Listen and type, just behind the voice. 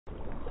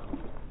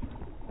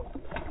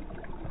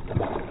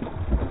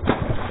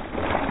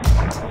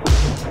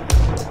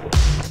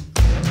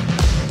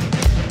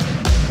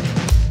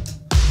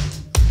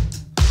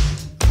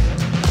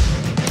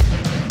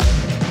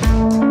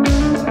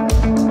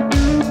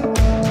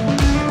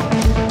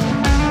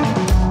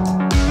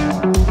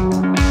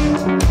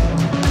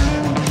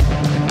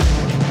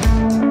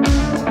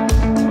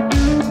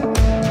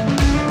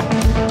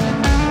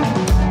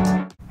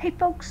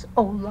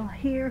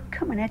here,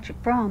 coming at you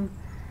from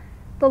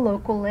the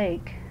local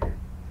lake.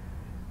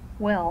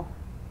 Well,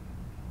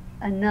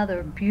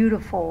 another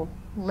beautiful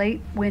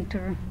late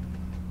winter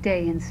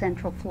day in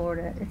Central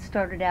Florida. It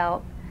started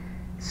out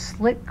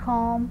slick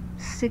calm,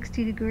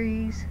 60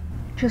 degrees,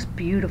 just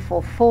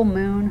beautiful, full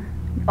moon,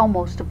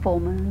 almost a full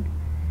moon.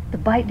 The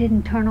bite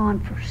didn't turn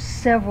on for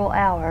several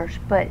hours,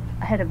 but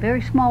I had a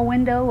very small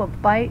window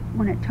of bite.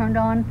 When it turned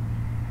on,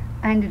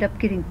 I ended up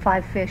getting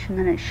 5 fish and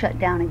then it shut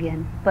down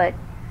again. But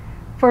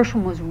first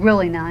one was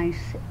really nice,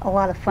 a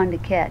lot of fun to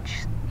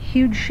catch.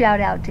 Huge shout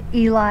out to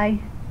Eli,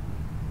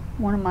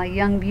 one of my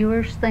young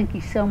viewers. Thank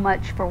you so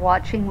much for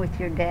watching with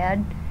your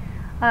dad.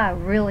 I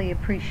really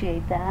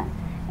appreciate that.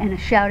 And a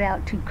shout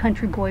out to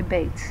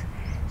CountryBoyBaits.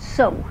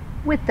 So,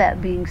 with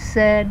that being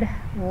said,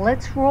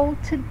 let's roll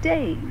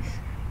today's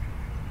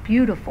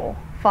beautiful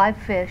 5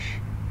 fish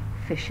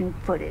fishing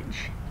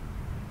footage.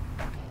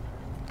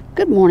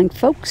 Good morning,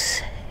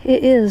 folks.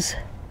 It is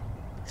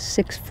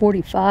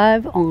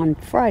 6:45 on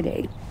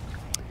Friday.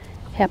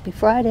 Happy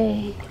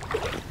Friday.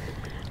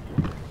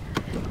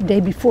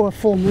 Day before a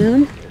full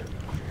moon.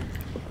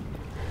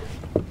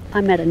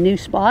 I'm at a new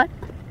spot.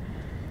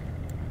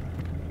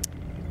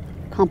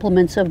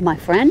 Compliments of my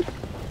friend.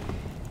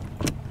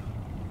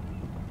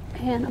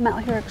 And I'm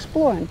out here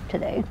exploring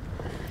today.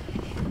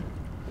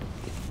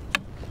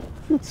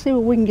 Let's see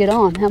what we can get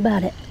on. How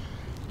about it?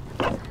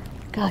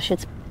 Gosh,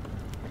 it's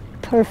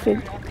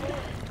perfect.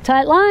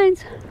 Tight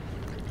lines.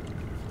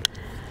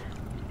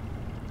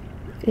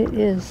 It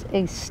is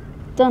a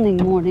stunning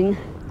morning.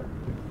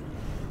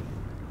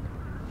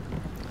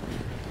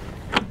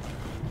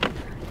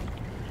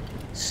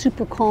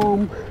 Super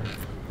calm.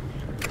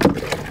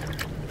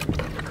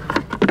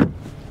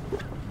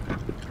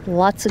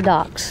 Lots of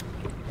docks.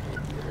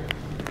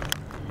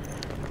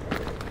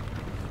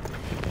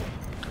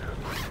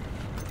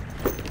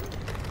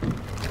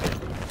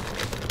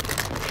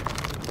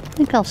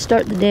 I think I'll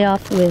start the day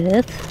off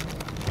with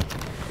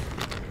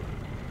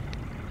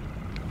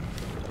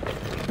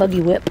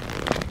buggy whip.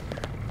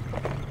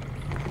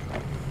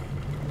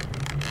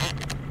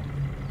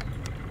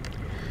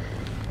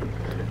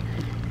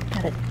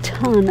 Got a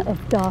ton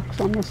of docks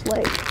on this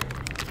lake.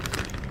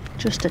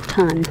 Just a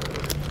ton.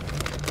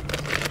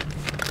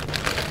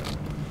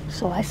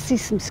 So I see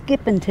some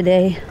skipping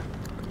today.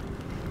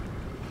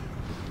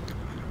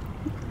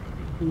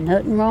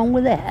 Nothing wrong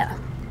with that.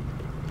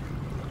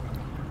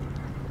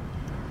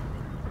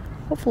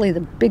 Hopefully the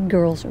big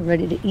girls are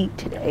ready to eat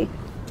today.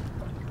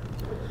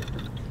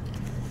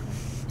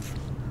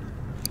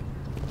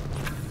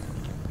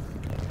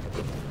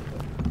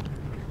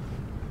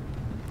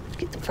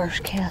 Get the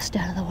first cast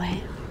out of the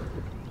way.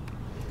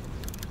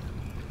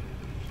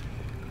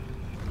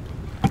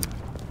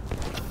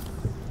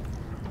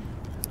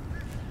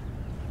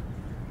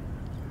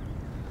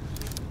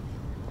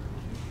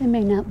 They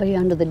may not be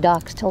under the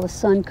docks till the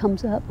sun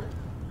comes up.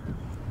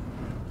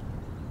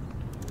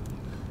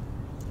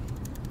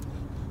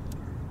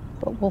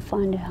 But we'll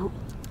find out.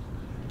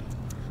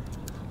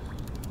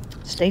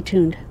 Stay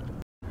tuned.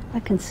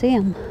 I can see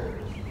them.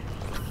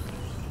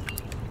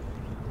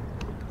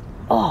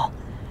 Oh,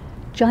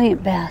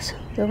 giant bass.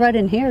 They're right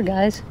in here,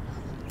 guys.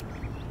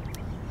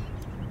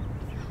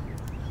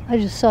 I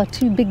just saw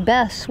 2 big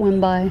bass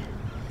swim by,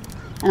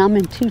 and I'm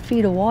in 2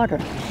 feet of water.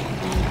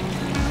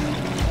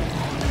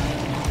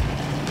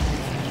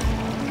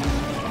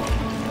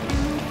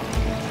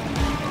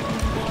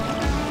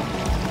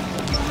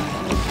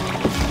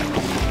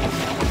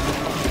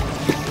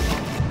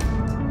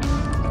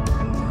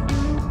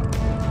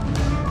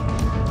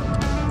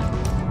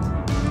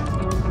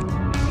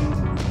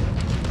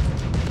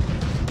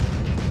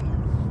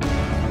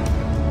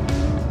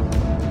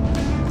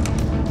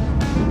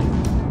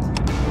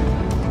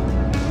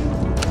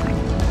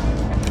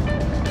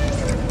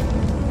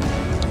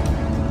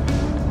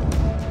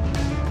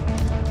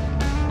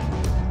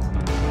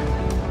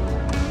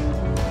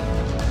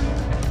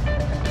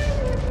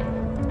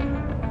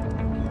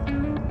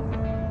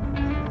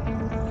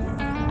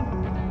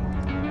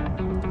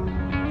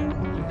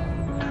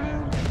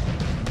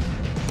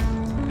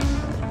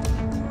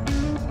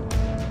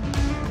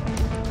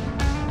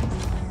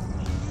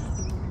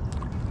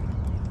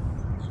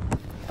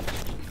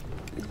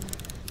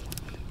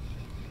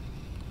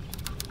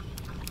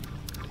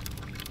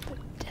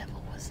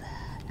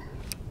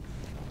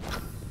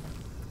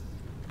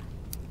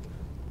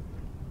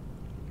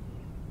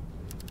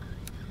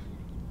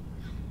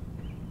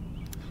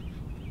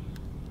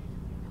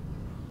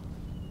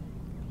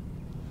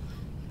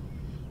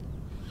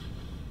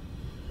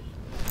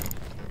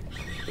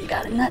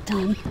 Got him that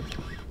time.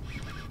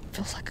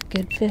 Feels like a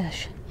good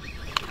fish.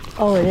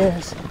 Oh, it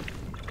is.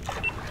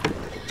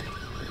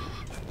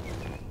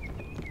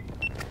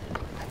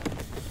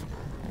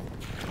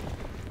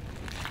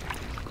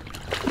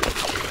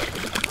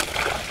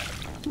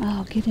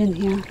 Oh, get in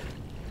here.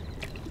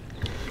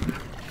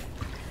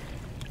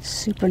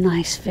 Super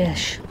nice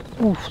fish.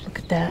 Oh, look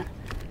at that.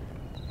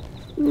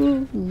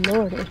 Ooh,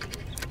 Lordy. Right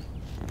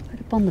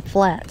up on the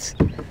flats.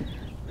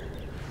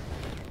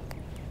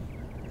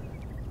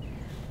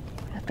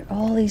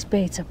 all these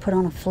baits I put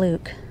on a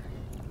fluke.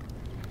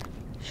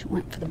 She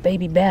went for the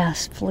baby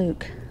bass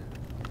fluke.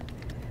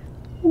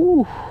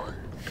 Ooh,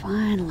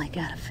 finally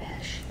got a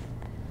fish.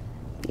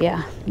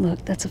 Yeah,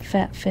 look, that's a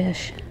fat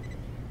fish.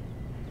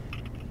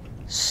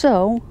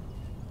 So,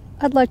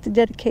 I'd like to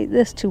dedicate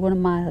this to one of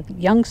my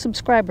young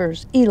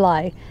subscribers,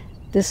 Eli.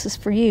 This is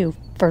for you.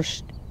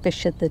 First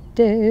fish of the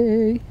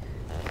day.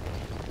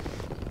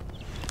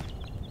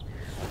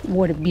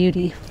 What a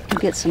beauty. We'll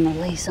get some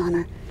release on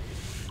her.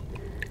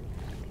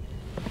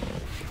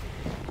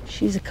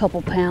 She's a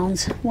couple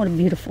pounds. What a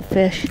beautiful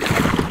fish.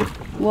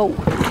 Whoa.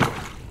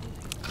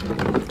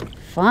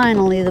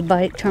 Finally the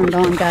bite turned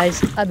on,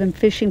 guys. I've been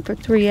fishing for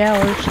 3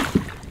 hours.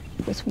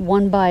 Just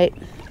one bite.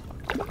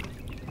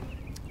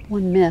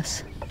 One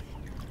miss.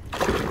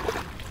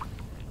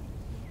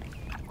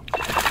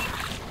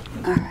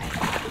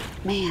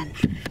 Alright. Man,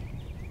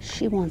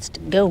 she wants to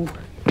go.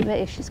 I bet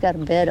you she's got a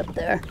bed up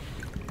there.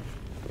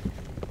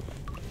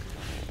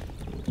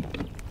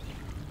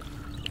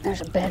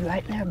 There's a bed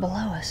right there below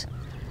us.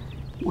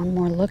 One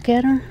more look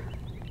at her.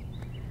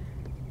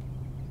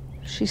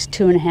 She's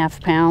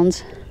 2.5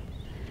 pounds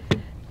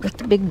with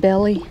the big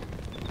belly.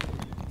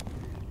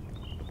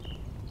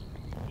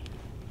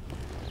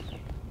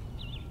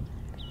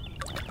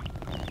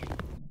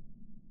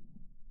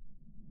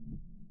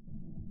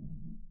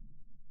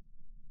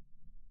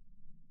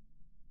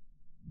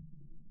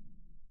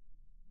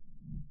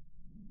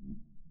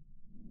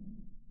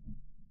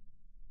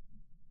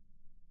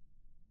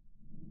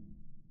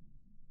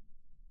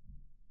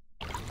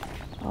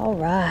 All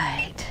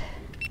right.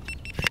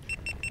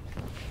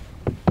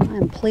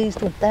 I'm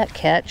pleased with that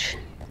catch.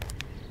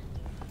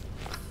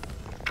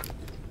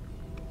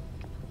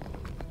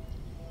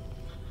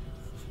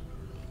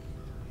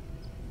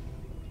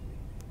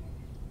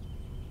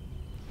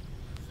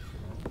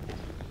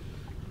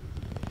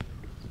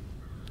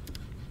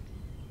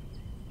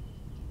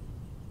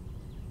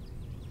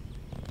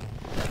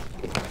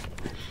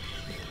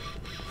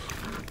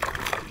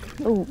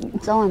 Oh,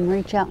 saw him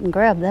reach out and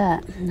grab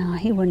that. No,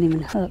 he wasn't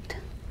even hooked.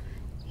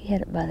 He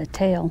had it by the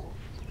tail.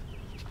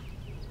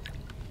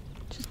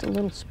 Just a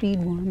little speed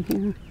worm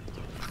here.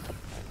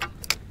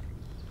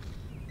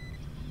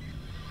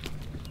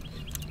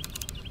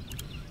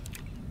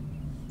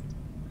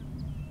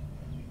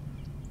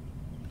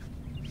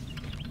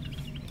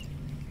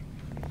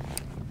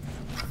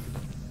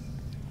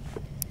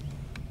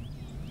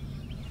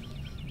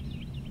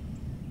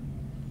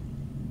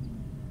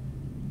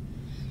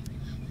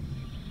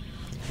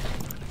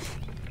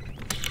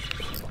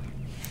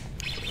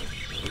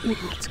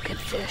 Oh, that's a good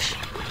fish.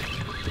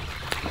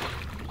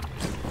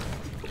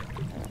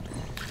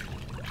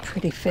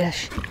 Pretty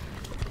fish.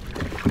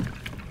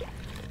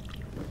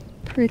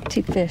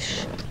 Pretty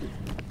fish.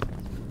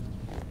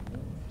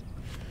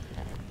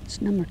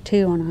 It's number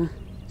 2 on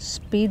a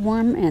speed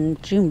worm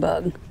and June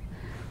bug.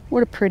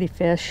 What a pretty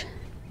fish.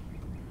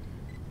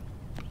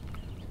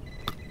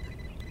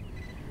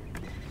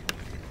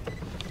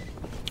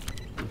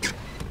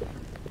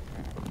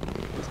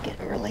 Let's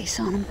get a release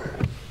on him.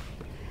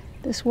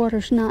 This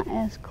water's not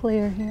as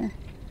clear here.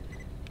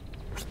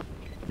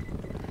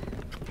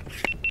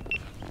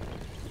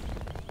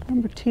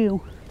 Number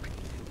 2.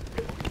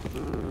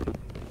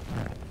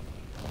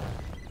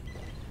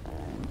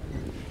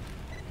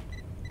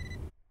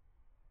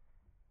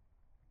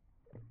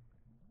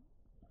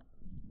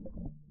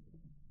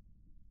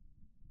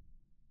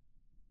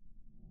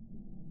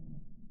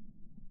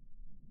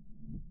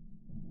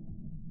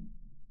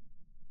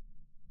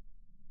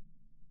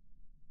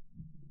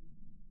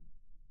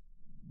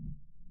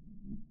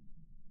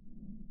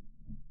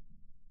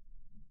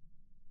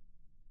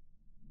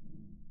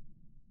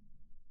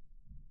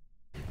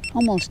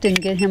 Almost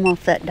didn't get him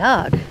off that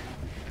dock.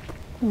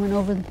 He went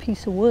over the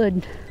piece of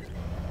wood.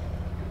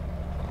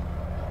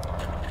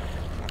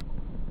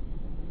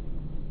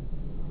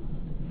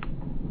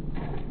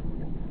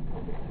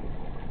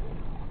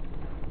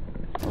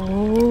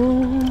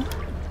 Oh,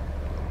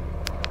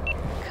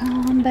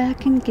 come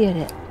back and get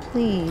it,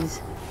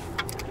 please.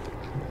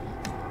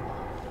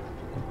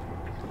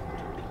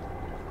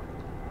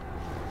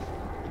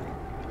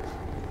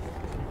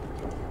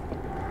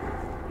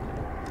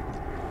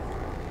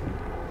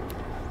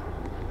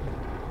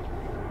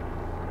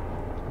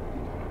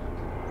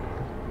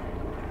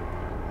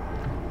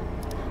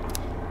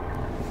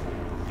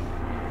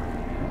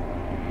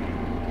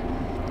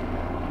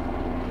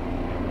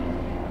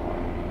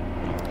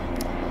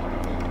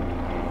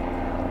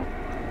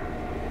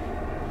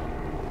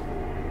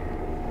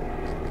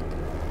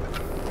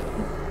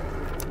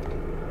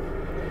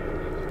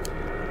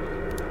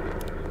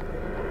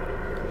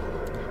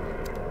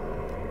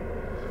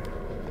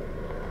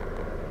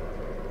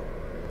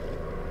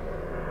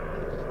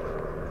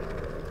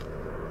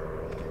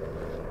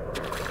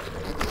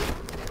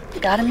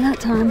 Got him that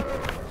time.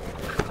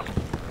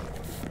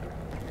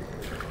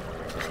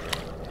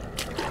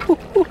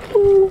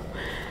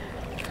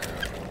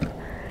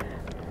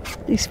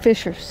 These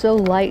fish are so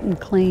light and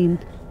clean.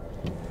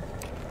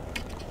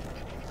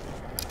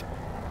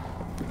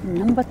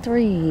 Number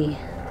 3.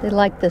 They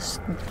like this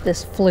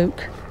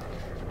fluke,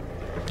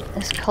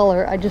 this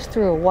color. I just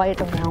threw a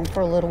white around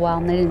for a little while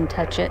and they didn't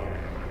touch it.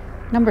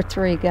 Number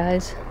 3,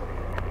 guys.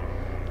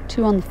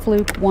 2 on the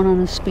fluke, 1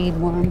 on a speed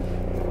worm.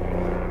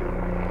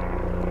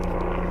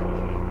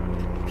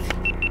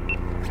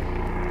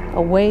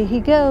 Away he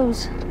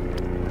goes.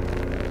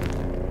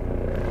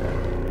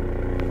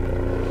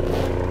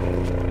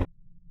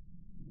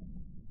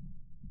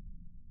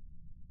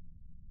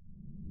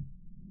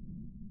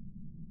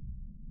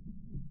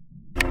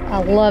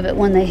 I love it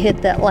when they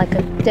hit that like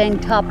a dang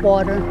top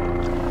water.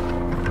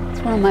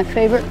 It's one of my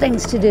favorite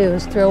things to do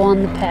is throw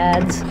on the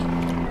pads.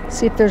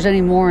 See if there's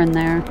any more in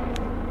there.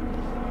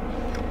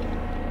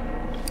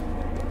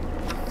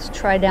 Let's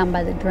try down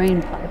by the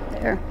drain pipe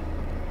there.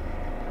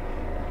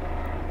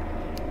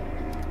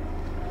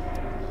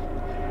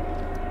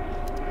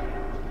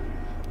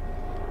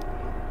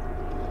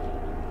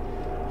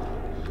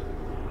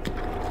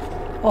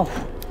 Oh,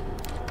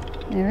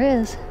 there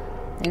is.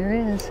 There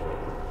is.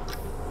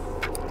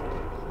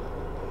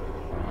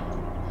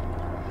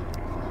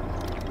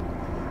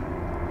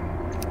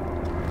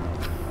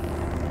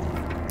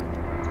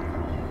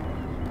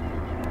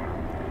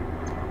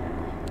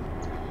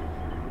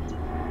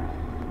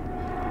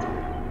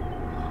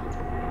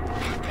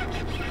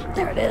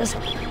 There it is.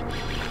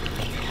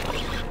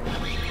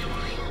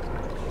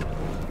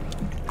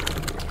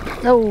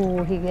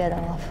 Oh, he got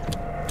off.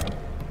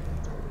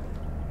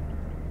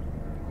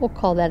 We'll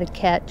call that a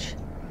catch.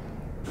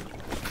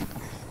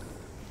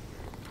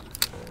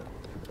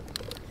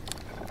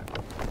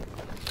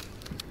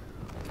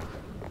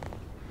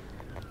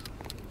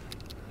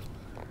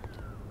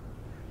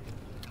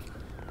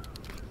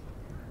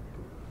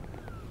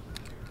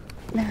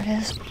 There it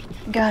is.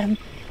 Got him.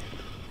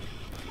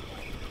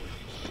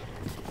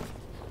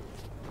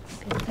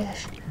 Good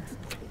fish.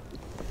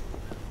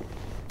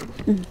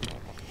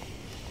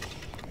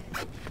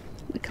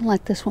 We can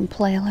let this one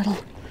play a little.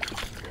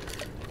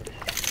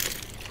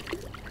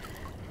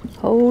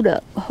 Hold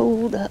up,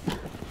 hold up.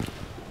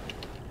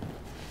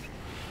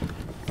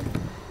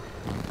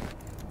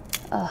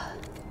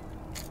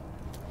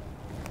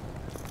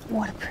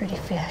 What a pretty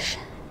fish.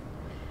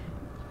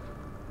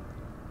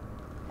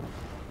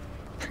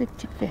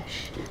 Pretty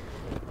fish.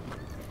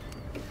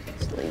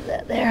 Let's leave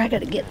that there. I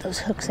gotta get those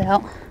hooks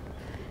out.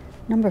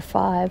 Number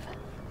 5.